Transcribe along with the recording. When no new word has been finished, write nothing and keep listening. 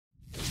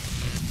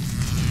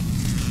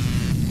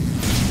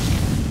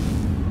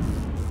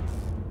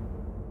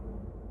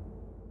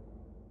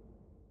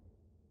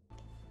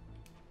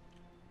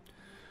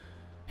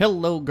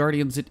Hello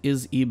Guardians, it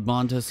is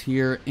Ebontis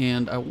here,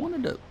 and I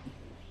wanted to...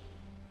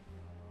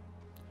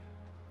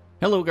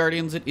 Hello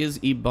Guardians, it is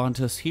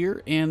Ebontis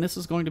here, and this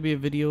is going to be a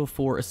video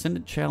for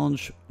Ascendant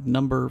Challenge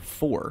number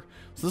 4.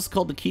 So this is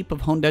called the Keep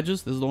of Honed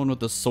Edges. This is the one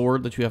with the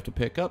sword that you have to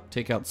pick up,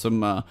 take out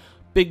some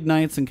big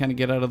knights and kind of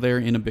get out of there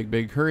in a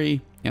big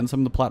hurry, and some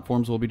of the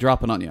platforms will be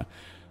dropping on you.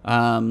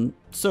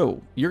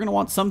 So you're going to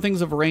want some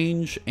things of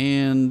range,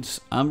 and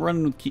I'm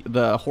running with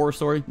the horror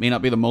story. May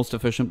not be the most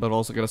efficient, but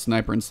also got a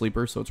sniper and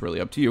sleeper, so it's really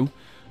up to you.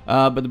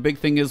 But the big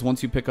thing is,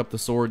 once you pick up the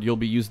sword, you'll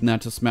be using that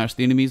to smash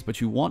the enemies,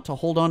 but you want to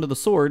hold on to the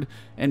sword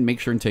and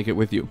make sure and take it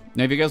with you.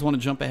 Now, if you guys want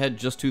to jump ahead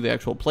just to the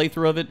actual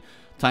playthrough of it,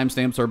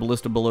 timestamps are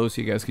listed below,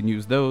 so you guys can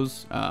use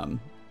those.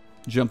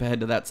 Jump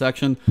ahead to that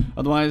section.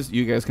 Otherwise,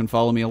 you guys can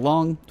follow me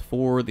along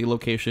for the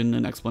location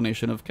and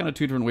explanation of kind of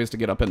 2 different ways to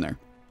get up in there.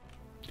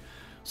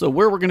 So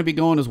where we're going to be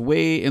going is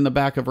way in the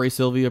back of Ray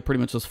Sylvia, pretty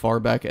much as far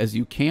back as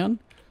you can.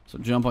 So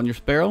jump on your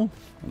Sparrow,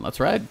 and let's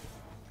ride.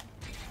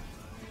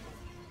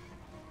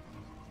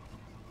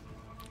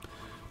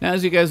 Now,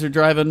 as you guys are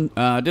driving,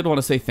 I did want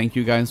to say thank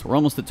you guys. We're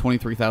almost at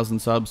 23,000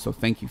 subs, so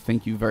thank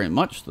you very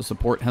much. The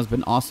support has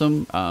been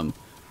awesome. Kind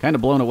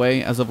of blown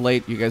away as of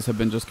late. You guys have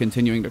been just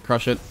continuing to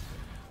crush it.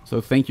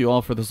 So thank you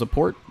all for the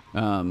support.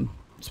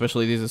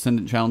 Especially these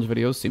Ascendant Challenge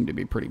videos seem to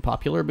be pretty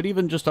popular, but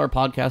even just our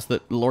podcast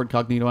that Lord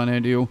Cognito and I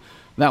do,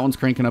 that one's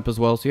cranking up as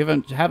well. So if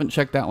you haven't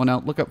checked that one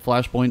out, look up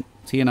Flashpoint.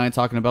 It's he and I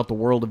talking about the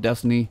world of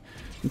Destiny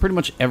and pretty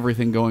much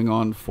everything going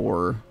on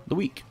for the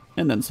week,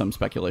 and then some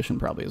speculation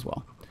probably as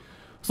well.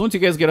 So once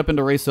you guys get up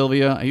into Ray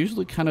Sylvia, I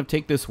usually kind of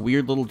take this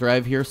weird little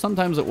drive here.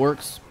 Sometimes it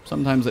works,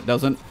 sometimes it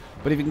doesn't.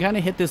 But if you can kind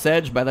of hit this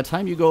edge, by the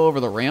time you go over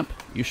the ramp,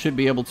 you should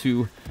be able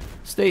to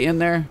stay in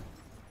there.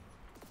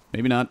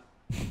 Maybe not.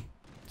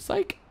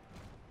 Psych.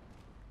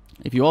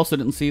 If you also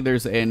didn't see,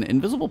 there's an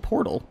invisible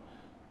portal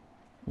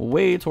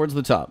way towards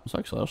the top. So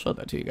actually, I'll show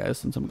that to you guys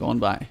since I'm going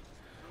by.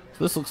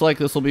 So this looks like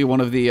this will be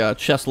one of the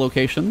chest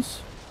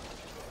locations.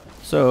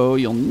 So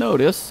you'll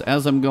notice,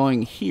 as I'm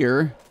going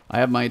here, I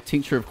have my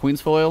Tincture of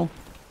Queensfoil.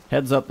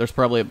 Heads up, there's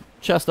probably a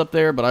chest up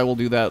there, but I will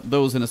do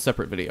those in a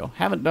separate video.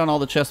 Haven't done all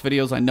the chest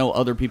videos. I know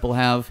other people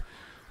have.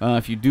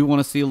 If you do want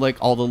to see like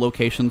all the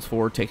locations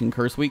for Taken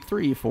Curse Week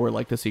 3 for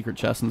like the secret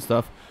chests and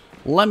stuff,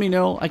 let me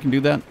know. I can do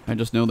that. I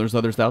just know there's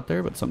others out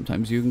there, but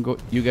sometimes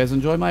you guys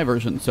enjoy my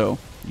version, so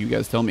you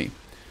guys tell me.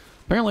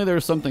 Apparently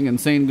there's something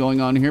insane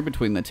going on here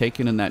between the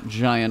Taken and that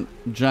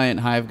giant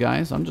hive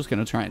guys. I'm just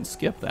going to try and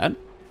skip that.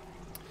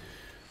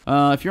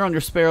 If you're on your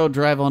Sparrow,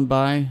 drive on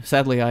by.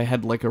 Sadly, I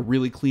had like a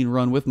really clean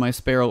run with my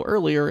Sparrow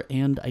earlier,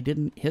 and I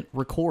didn't hit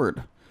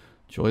record.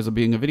 Joys of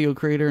being a video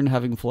creator and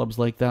having flubs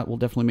like that will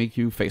definitely make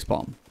you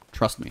facepalm.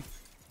 Trust me.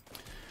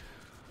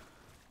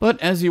 But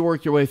as you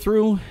work your way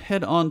through,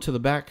 head on to the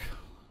back.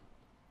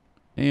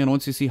 And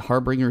once you see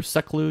Harbinger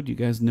Seclude, you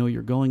guys know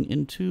you're going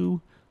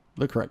into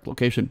the correct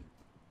location.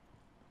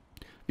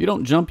 If you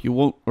don't jump, you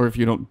won't, or if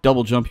you don't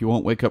double jump, you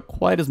won't wake up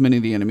quite as many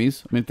of the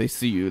enemies. I mean, if they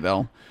see you,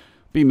 they'll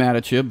be mad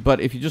at you. But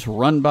if you just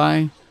run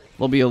by,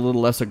 they'll be a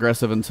little less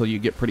aggressive until you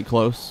get pretty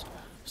close.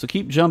 So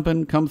keep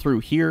jumping, come through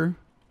here.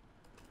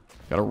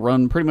 Got to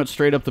run pretty much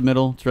straight up the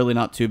middle. It's really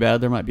not too bad.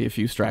 There might be a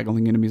few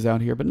straggling enemies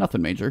out here, but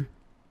nothing major.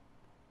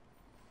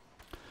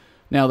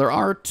 Now, there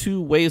are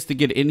 2 ways to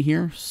get in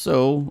here,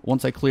 so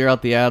once I clear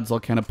out the ads,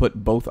 I'll kind of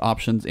put both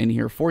options in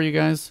here for you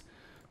guys.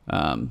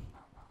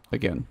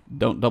 Again,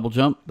 don't double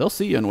jump. They'll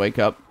see you and wake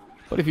up,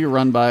 but if you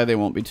run by, they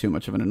won't be too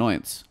much of an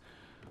annoyance.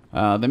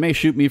 They may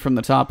shoot me from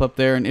the top up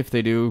there, and if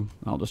they do,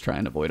 I'll just try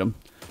and avoid them.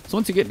 So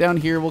once you get down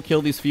here, we'll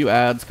kill these few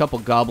ads. Couple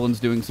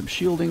goblins doing some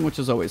shielding, which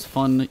is always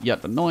fun,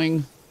 yet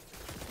annoying.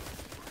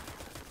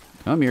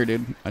 Come here,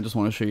 dude. I just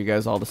want to show you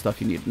guys all the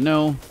stuff you need to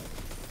know.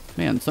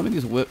 Man, some of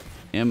these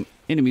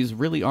enemies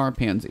really are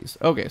pansies.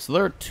 Okay, so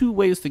there are 2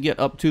 ways to get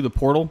up to the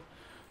portal.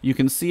 You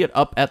can see it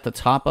up at the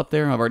top up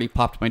there. I've already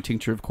popped my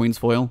Tincture of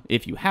Queensfoil.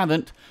 If you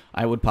haven't,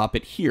 I would pop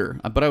it here,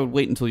 but I would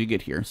wait until you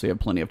get here so you have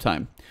plenty of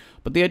time.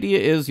 But the idea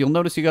is, you'll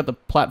notice you got the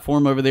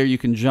platform over there you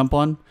can jump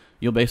on.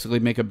 You'll basically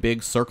make a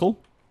big circle,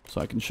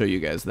 so I can show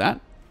you guys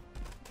that.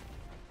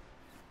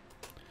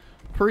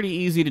 Pretty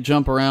easy to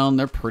jump around.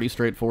 They're pretty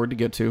straightforward to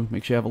get to.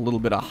 Make sure you have a little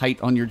bit of height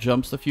on your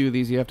jumps. A few of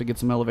these you have to get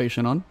some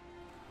elevation on.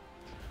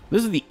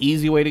 This is the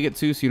easy way to get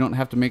to, so you don't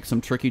have to make some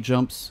tricky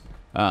jumps.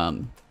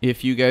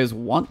 If you guys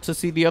want to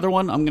see the other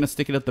one, I'm going to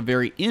stick it at the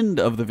very end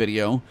of the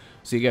video,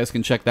 so you guys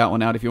can check that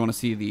one out if you want to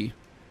see the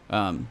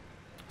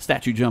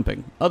statue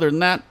jumping. Other than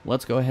that,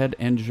 let's go ahead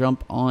and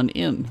jump on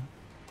in.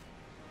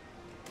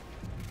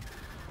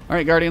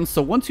 Alright, Guardians,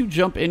 so once you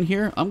jump in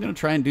here, I'm going to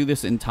try and do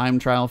this in time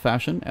trial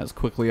fashion as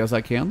quickly as I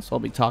can, so I'll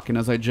be talking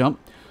as I jump.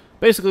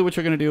 Basically, what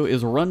you're going to do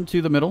is run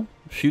to the middle,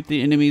 shoot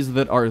the enemies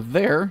that are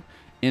there,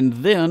 and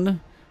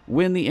then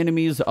when the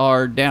enemies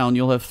are down,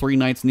 you'll have 3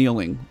 knights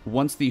kneeling.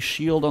 Once the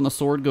shield on the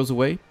sword goes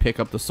away, pick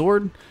up the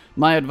sword.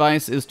 My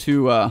advice is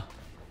to,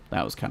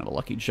 that was kind of a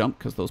lucky jump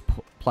because those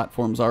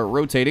platforms are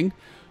rotating.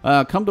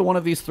 Come to one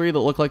of these 3 that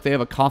look like they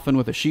have a coffin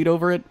with a sheet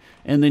over it,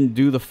 and then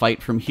do the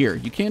fight from here.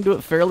 You can do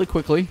it fairly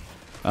quickly.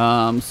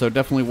 So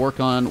definitely work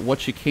on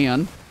what you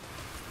can.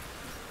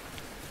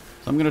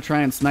 So I'm going to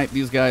try and snipe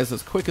these guys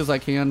as quick as I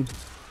can.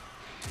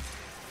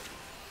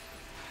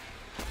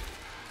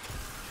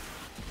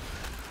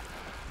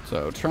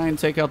 So try and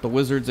take out the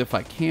wizards if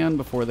I can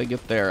before they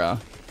get their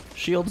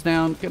shields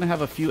down. Going to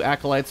have a few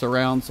acolytes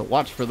around, so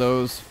watch for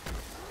those.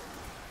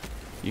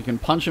 You can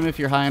punch them if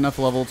you're high enough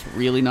level. It's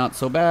really not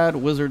so bad.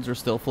 Wizards are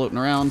still floating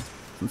around,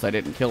 since I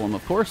didn't kill them,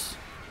 of course.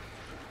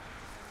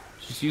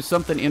 Just use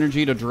something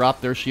energy to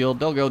drop their shield.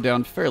 They'll go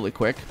down fairly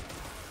quick.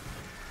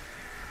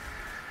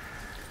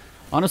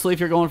 Honestly, if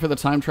you're going for the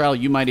time trial,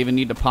 you might even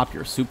need to pop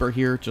your super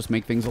here. Just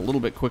make things a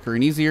little bit quicker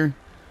and easier.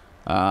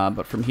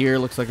 But from here,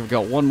 looks like I've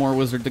got one more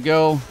wizard to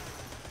go.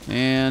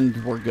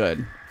 And we're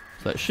good.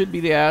 So that should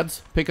be the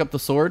adds. Pick up the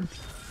sword.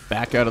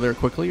 Back out of there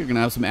quickly. You're going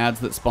to have some adds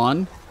that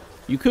spawn.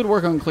 You could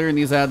work on clearing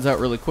these adds out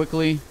really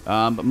quickly,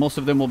 but most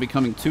of them will be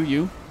coming to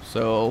you.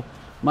 So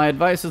my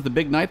advice is the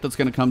big knight that's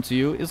going to come to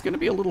you is going to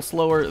be a little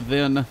slower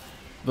than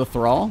the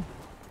thrall.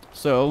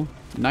 So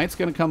knight's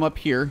going to come up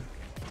here,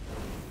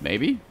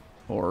 maybe,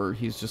 or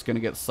he's just going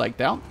to get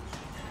psyched out.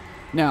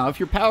 Now, if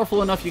you're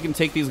powerful enough, you can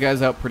take these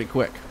guys out pretty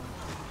quick.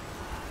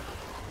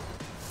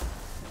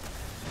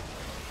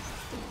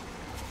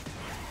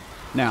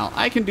 Now,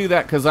 I can do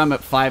that because I'm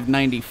at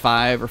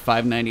 595 or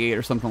 598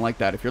 or something like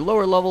that. If you're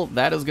lower level,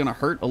 that is going to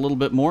hurt a little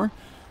bit more.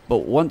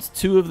 But once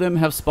two of them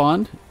have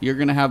spawned, you're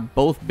going to have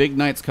both big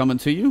knights coming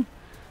to you.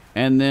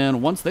 And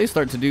then once they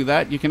start to do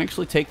that, you can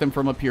actually take them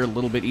from up here a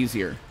little bit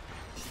easier.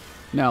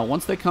 Now,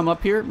 once they come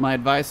up here, my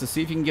advice is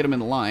see if you can get them in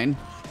line.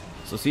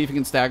 So see if you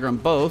can stagger them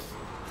both.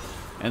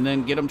 And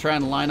then get them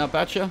trying to line up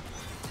at you.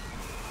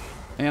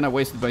 And I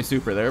wasted my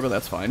super there, but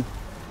that's fine.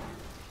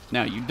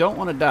 Now, you don't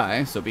want to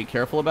die, so be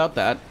careful about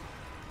that.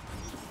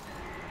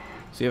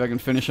 See if I can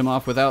finish him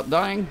off without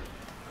dying.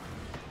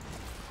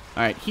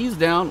 Alright, he's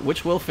down,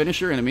 which will finish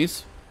your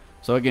enemies.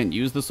 So again,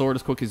 use the sword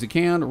as quick as you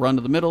can, run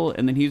to the middle,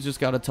 and then he's just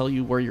got to tell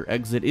you where your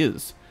exit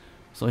is.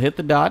 So hit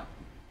the dot.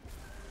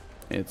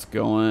 It's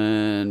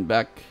going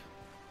back,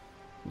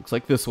 looks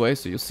like this way,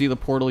 so you'll see the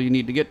portal you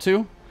need to get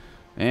to.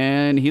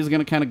 And he's going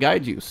to kind of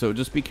guide you, so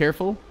just be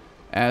careful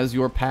as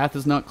your path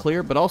is not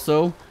clear. But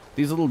also,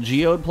 these little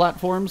geode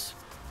platforms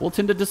will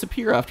tend to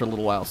disappear after a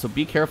little while, so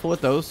be careful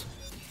with those.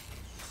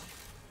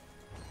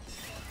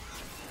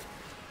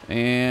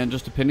 And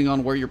just depending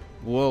on where you're...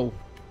 Whoa.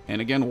 And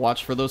again,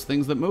 watch for those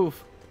things that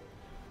move.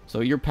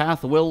 So your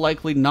path will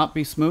likely not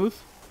be smooth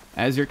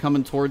as you're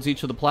coming towards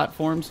each of the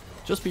platforms.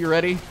 Just be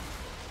ready.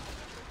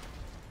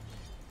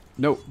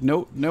 No,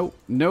 no, no,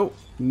 no,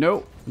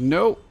 no,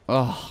 no.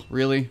 Oh,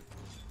 really?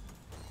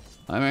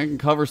 I mean, I can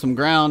cover some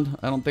ground.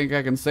 I don't think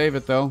I can save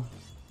it, though.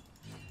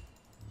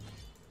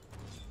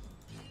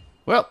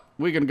 Well,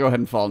 we can go ahead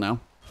and fall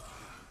now.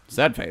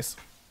 Sad face.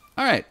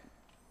 All right.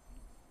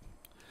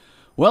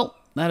 Well,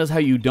 that is how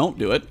you don't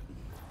do it.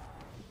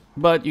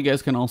 But you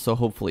guys can also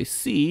hopefully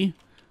see.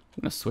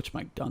 I'm going to switch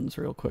my guns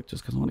real quick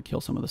just because I want to kill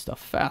some of the stuff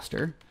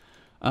faster.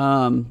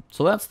 So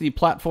that's the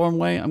platform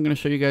way. I'm going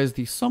to show you guys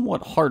the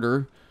somewhat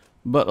harder,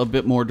 but a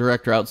bit more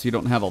direct route so you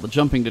don't have all the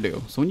jumping to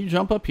do. So when you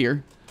jump up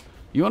here,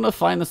 you want to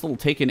find this little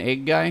take an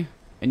egg guy,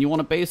 and you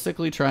want to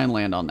basically try and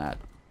land on that.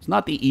 It's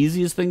not the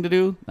easiest thing to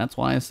do. That's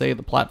why I say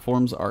the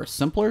platforms are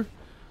simpler.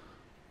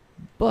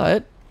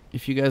 But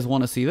if you guys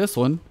want to see this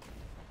one,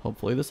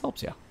 hopefully this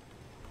helps you.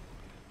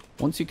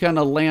 Once you kind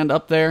of land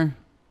up there,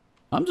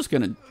 I'm just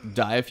going to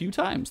die a few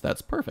times.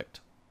 That's perfect.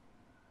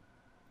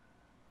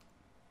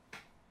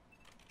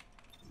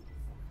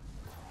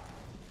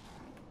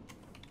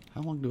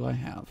 How long do I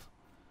have?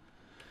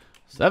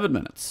 7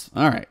 minutes.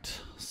 All right.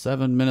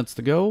 7 minutes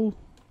to go.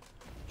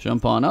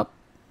 Jump on up.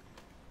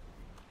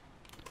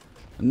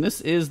 And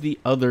this is the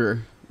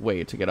other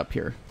way to get up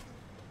here.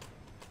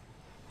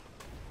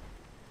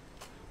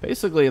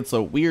 Basically, it's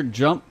a weird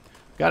jump.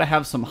 Got to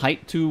have some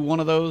height to one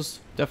of those.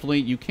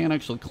 Definitely, you can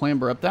actually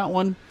clamber up that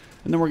one.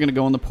 And then we're going to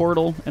go in the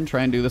portal and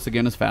try and do this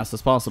again as fast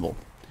as possible.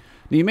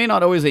 Now, you may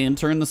not always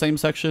enter in the same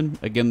section.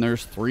 Again,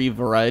 there's 3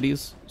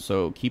 varieties,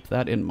 so keep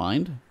that in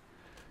mind.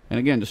 And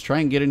again, just try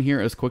and get in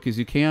here as quick as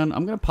you can.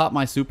 I'm going to pop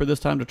my super this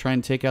time to try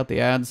and take out the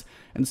ads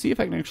and see if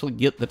I can actually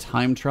get the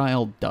time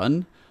trial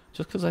done.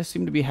 Just because I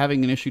seem to be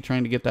having an issue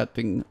trying to get that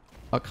thing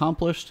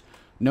accomplished.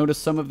 Notice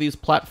some of these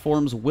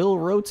platforms will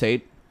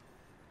rotate.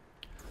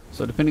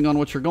 So depending on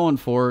what you're going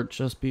for,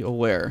 just be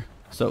aware.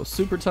 So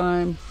super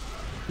time.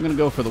 I'm going to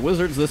go for the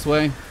wizards this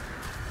way.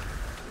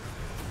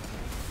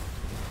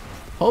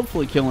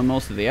 Hopefully killing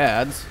most of the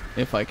ads,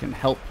 if I can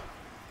help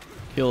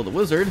kill the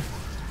wizard.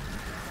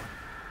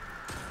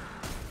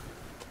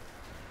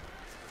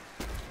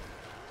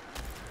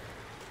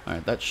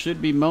 Alright, that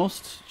should be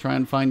most. Try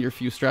and find your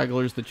few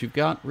stragglers that you've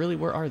got. Really,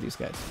 where are these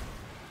guys?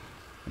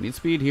 I need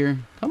speed here.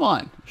 Come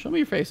on, show me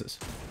your faces.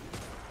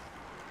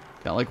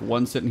 Got like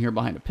one sitting here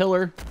behind a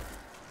pillar.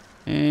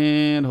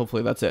 And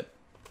hopefully that's it.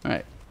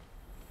 Alright.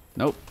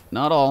 Nope,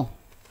 not all.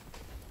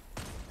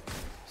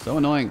 So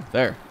annoying.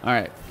 There.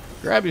 Alright.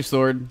 Grab your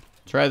sword.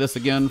 Try this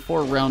again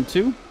for round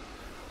 2.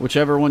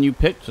 Whichever one you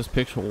pick, just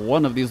pick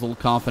one of these little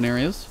coffin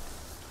areas.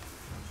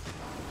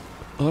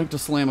 I like to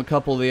slam a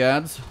couple of the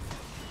ads.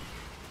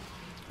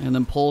 And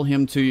then pull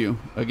him to you.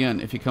 Again,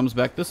 if he comes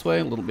back this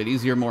way, a little bit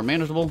easier, more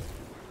manageable.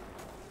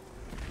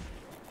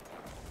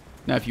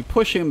 Now, if you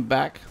push him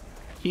back,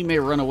 he may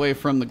run away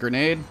from the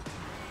grenade.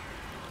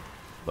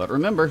 But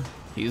remember,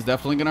 he's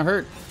definitely going to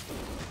hurt.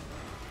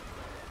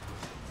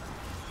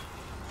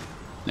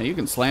 Now, you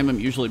can slam him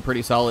usually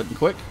pretty solid and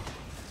quick.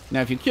 Now,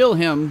 if you kill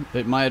him,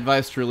 my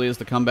advice truly is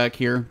to come back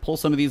here, pull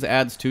some of these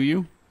adds to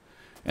you,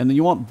 and then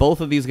you want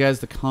both of these guys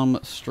to come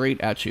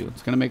straight at you.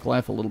 It's going to make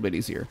life a little bit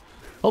easier.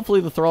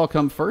 Hopefully the Thrall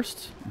come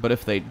first, but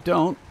if they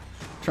don't,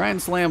 try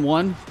and slam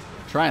one,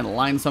 try and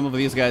line some of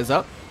these guys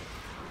up,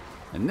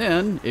 and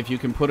then, if you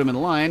can put them in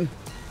line,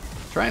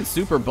 try and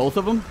super both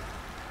of them,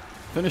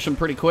 finish them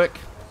pretty quick,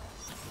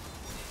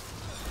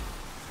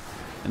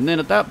 and then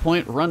at that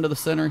point, run to the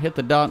center, hit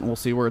the dot, and we'll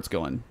see where it's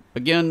going.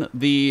 Again,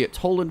 the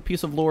Toland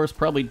piece of lore is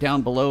probably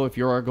down below if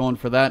you are going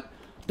for that.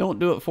 Don't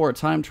do it for a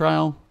time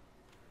trial.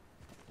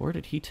 Where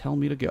did he tell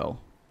me to go?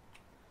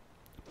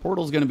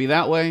 Portal's going to be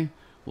that way.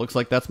 Looks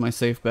like that's my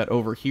safe bet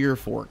over here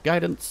for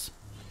guidance.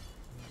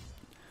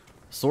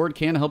 Sword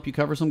can help you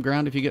cover some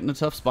ground if you get in a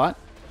tough spot.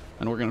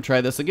 And we're going to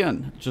try this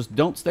again. Just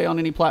don't stay on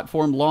any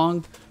platform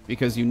long,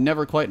 because you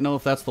never quite know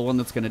if that's the one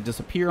that's going to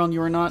disappear on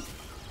you or not.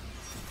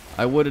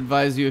 I would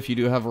advise you, if you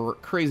do have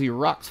crazy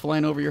rocks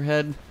flying over your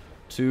head,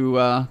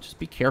 to just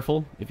be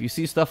careful. If you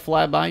see stuff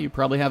fly by, you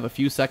probably have a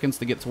few seconds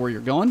to get to where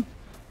you're going.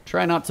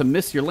 Try not to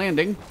miss your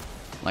landing,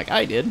 like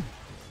I did.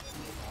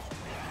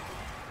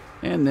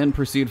 And then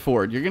proceed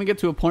forward. You're going to get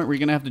to a point where you're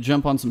going to have to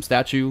jump on some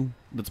statue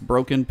that's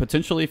broken,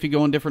 potentially if you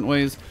go in different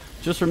ways.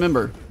 Just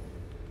remember,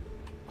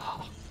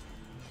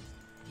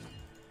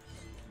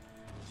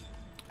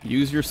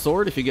 use your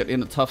sword if you get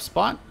in a tough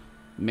spot.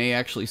 May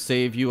actually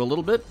save you a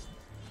little bit.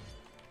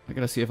 I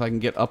gotta see if I can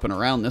get up and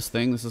around this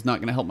thing. This is not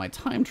going to help my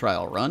time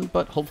trial run,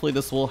 but hopefully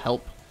this will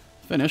help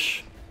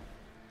finish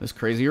this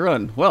crazy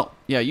run. Well,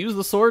 yeah, use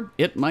the sword.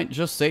 It might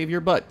just save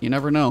your butt. You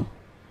never know.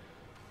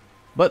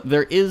 But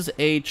there is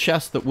a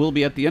chest that will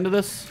be at the end of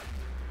this.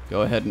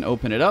 Go ahead and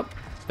open it up.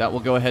 That will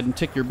go ahead and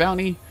tick your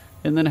bounty.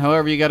 And then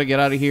however you got to get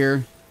out of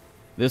here,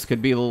 this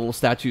could be the little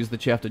statues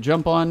that you have to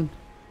jump on.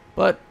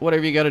 But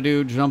whatever you got to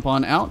do, jump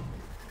on out.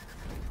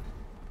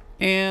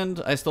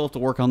 And I still have to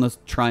work on this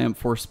Triumph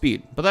for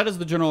speed. But that is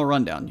the general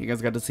rundown. You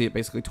guys got to see it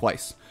basically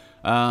twice.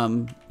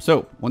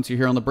 So once you're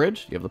here on the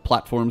bridge, you have the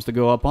platforms to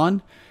go up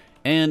on.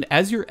 And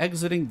as you're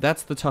exiting,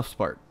 that's the toughest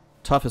part.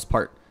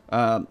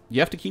 You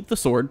have to keep the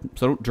sword,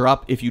 so don't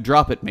drop. If you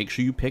drop it, make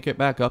sure you pick it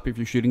back up if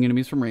you're shooting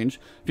enemies from range.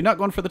 If you're not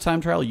going for the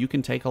time trial, you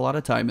can take a lot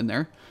of time in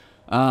there.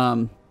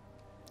 And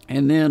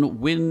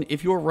then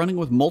if you're running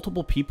with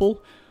multiple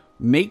people,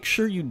 make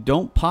sure you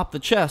don't pop the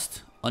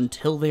chest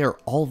until they are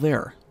all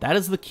there. That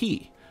is the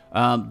key.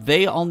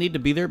 They all need to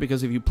be there,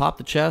 because if you pop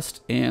the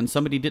chest and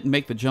somebody didn't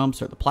make the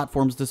jumps or the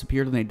platforms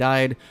disappeared and they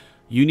died,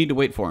 you need to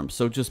wait for them.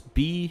 So just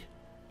be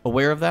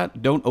aware of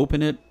that. Don't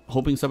open it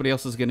hoping somebody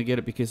else is going to get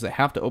it, because they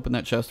have to open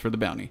that chest for the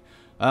bounty.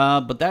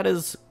 But that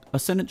is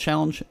Ascendant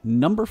Challenge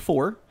number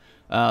 4.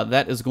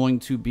 That is going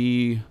to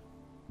be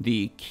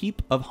the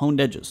Keep of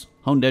Honed Edges.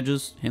 Honed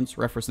Edges, hence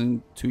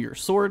referencing to your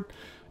sword.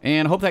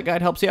 And I hope that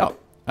guide helps you out.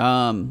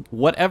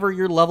 Whatever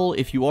your level,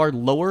 if you are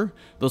lower,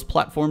 those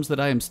platforms that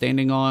I am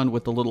standing on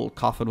with the little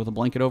coffin with a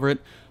blanket over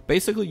it,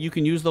 basically you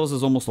can use those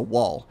as almost a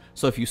wall.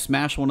 So if you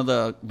smash one of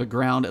the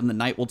ground and the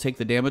knight will take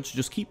the damage,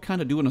 just keep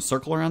kind of doing a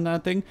circle around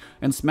that thing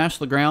and smash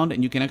the ground,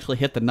 and you can actually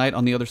hit the knight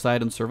on the other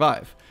side and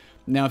survive.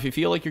 Now, if you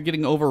feel like you're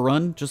getting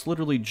overrun, just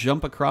literally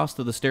jump across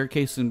to the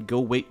staircase and go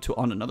wait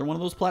on another one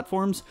of those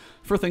platforms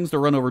for things to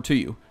run over to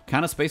you.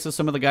 Kind of spaces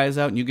some of the guys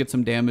out and you get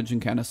some damage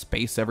and kind of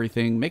space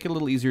everything, make it a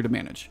little easier to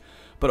manage.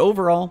 But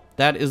overall,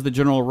 that is the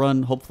general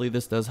run. Hopefully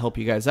this does help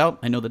you guys out.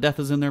 I know the death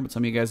is in there, but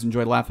some of you guys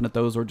enjoy laughing at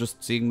those, or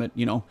just seeing that,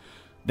 you know,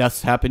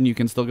 deaths happen, you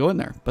can still go in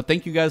there. But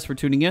thank you guys for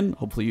tuning in.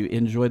 Hopefully you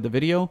enjoyed the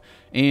video.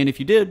 And if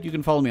you did, you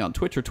can follow me on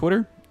Twitch or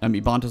Twitter. I'm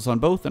Ebontis on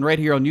both. And right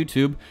here on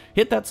YouTube,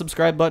 hit that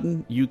subscribe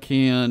button. You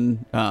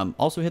can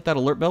also hit that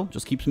alert bell.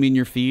 Just keeps me in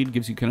your feed,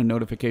 gives you kind of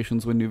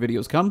notifications when new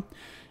videos come.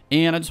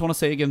 And I just want to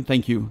say again,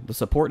 thank you. The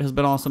support has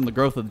been awesome. The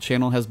growth of the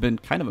channel has been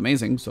kind of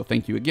amazing. So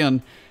thank you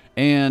again.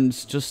 And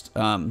just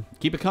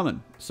keep it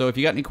coming. So if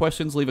you got any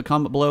questions, leave a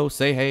comment below.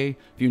 Say hey.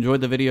 If you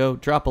enjoyed the video,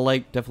 drop a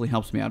like. Definitely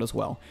helps me out as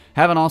well.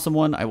 Have an awesome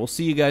one. I will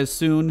see you guys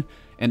soon.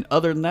 And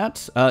other than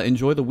that,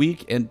 enjoy the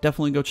week. And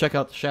definitely go check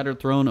out the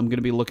Shattered Throne. I'm going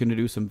to be looking to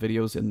do some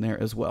videos in there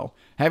as well.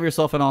 Have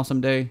yourself an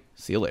awesome day.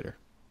 See you later.